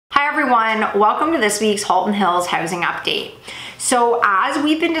Hi everyone, welcome to this week's Halton Hills housing update. So as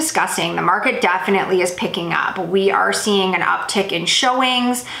we've been discussing, the market definitely is picking up. We are seeing an uptick in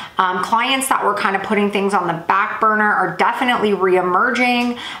showings. Clients that were kind of putting things on the back burner are definitely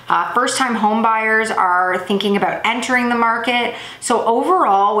re-emerging. First-time home buyers are thinking about entering the market. So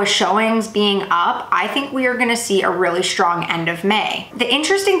overall, with showings being up, I think we are going to see a really strong end of May. The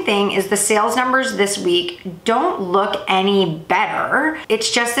interesting thing is the sales numbers this week don't look any better.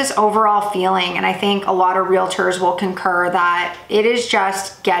 It's just this overall feeling, and I think a lot of realtors will concur that it is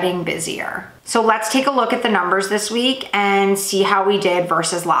just getting busier. So let's take a look at the numbers this week and see how we did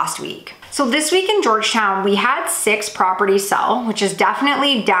versus last week. So this week in Georgetown, we had 6 properties sell, which is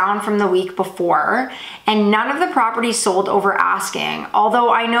definitely down from the week before, and none of the properties sold over asking.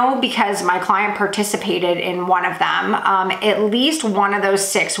 Although I know because my client participated in one of them, at least one of those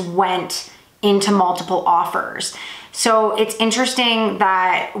 6 went into multiple offers. So it's interesting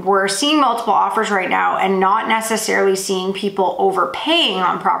that we're seeing multiple offers right now and not necessarily seeing people overpaying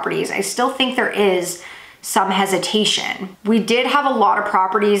on properties. I still think there is some hesitation. We did have a lot of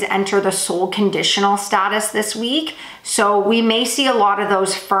properties enter the sold conditional status this week, so we may see a lot of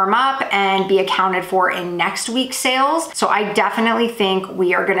those firm up and be accounted for in next week's sales. So I definitely think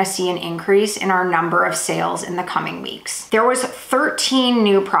we are gonna see an increase in our number of sales in the coming weeks. There was 13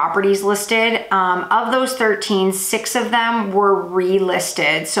 new properties listed. Of those 13, 6 of them were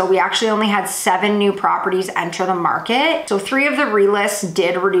relisted. So we actually only had 7 new properties enter the market. So 3 of the relists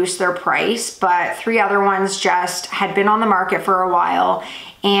did reduce their price, but 3 other ones just had been on the market for a while.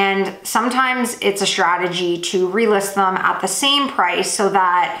 And sometimes it's a strategy to relist them at the same price so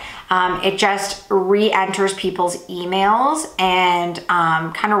that it just re-enters people's emails and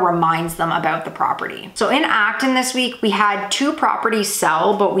kind of reminds them about the property. So in Acton this week, we had 2 properties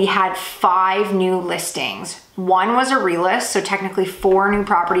sell, but we had 5 new listings. 1 was a relist, so technically 4 new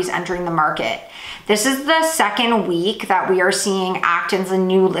properties entering the market. This is the second week that we are seeing Acton's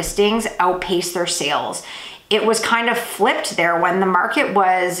new listings outpace their sales. It was kind of flipped there when the market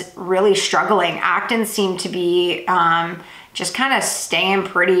was really struggling. Acton seemed to be just kind of staying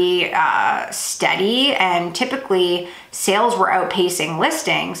pretty steady, and typically sales were outpacing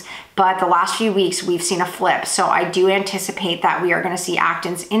listings, but the last few weeks we've seen a flip. So I do anticipate that we are going to see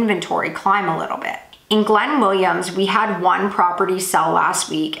Acton's inventory climb a little bit. In Glen Williams, we had 1 property sell last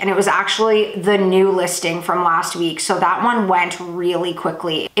week, and it was actually the new listing from last week. So that one went really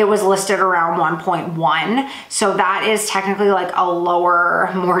quickly. It was listed around 1.1. So that is technically like a lower,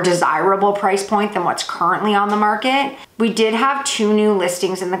 more desirable price point than what's currently on the market. We did have 2 new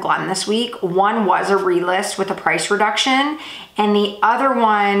listings in the Glen this week. One was a relist with a price reduction, and the other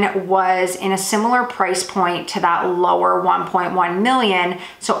one was in a similar price point to that lower 1.1 million.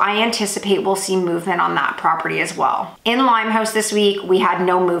 So I anticipate we'll see movement on that property as well. In Limehouse this week, we had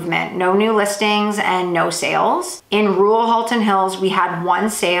no movement, no new listings and no sales. In rural Halton Hills, we had 1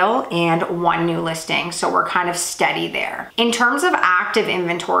 sale and 1 new listing. So we're kind of steady there. In terms of active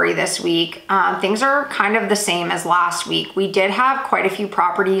inventory this week, things are kind of the same as last week. We did have quite a few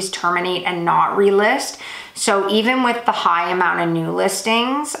properties terminate and not relist. So even with the high amount of new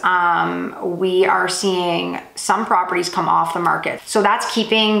listings, we are seeing some properties come off the market. So that's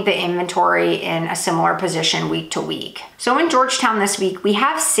keeping the inventory in a similar position week to week. So in Georgetown this week, we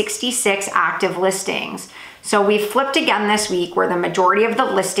have 66 active listings. So we flipped again this week where the majority of the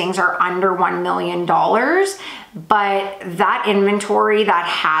listings are under $1 million, but that inventory that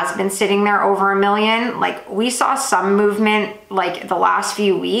has been sitting there over $1 million, like we saw some movement like the last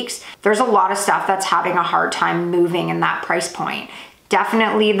few weeks. There's a lot of stuff that's having a hard time moving in that price point.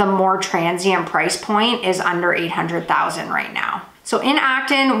 Definitely the more transient price point is under 800,000 right now. So in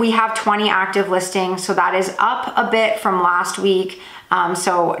Acton, we have 20 active listings. So that is up a bit from last week.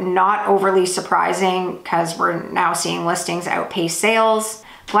 So not overly surprising because we're now seeing listings outpace sales.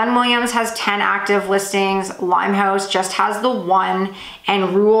 Glen Williams has 10 active listings. Limehouse just has the 1,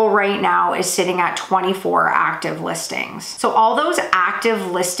 and rural right now is sitting at 24 active listings. So all those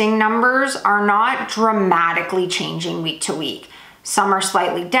active listing numbers are not dramatically changing week to week. Some are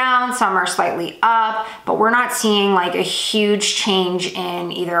slightly down, some are slightly up, but we're not seeing like a huge change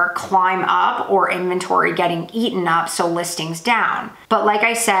in either climb up or inventory getting eaten up, so listings down. But like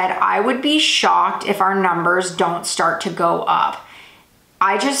I said, I would be shocked if our numbers don't start to go up.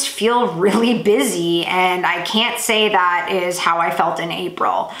 I just feel really busy, and I can't say that is how I felt in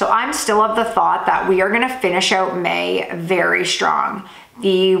April. So I'm still of the thought that we are gonna finish out May very strong.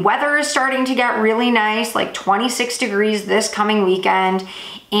 The weather is starting to get really nice, like 26 degrees this coming weekend.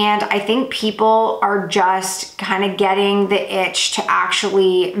 And I think people are just kind of getting the itch to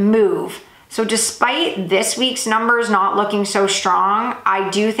actually move. So despite this week's numbers not looking so strong, I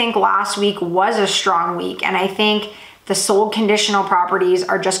do think last week was a strong week, and I think the sold conditional properties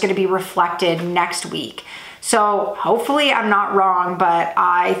are just going to be reflected next week. So hopefully I'm not wrong, but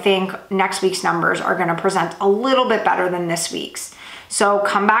I think next week's numbers are going to present a little bit better than this week's. So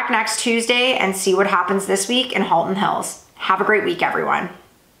come back next Tuesday and see what happens this week in Halton Hills. Have a great week, everyone.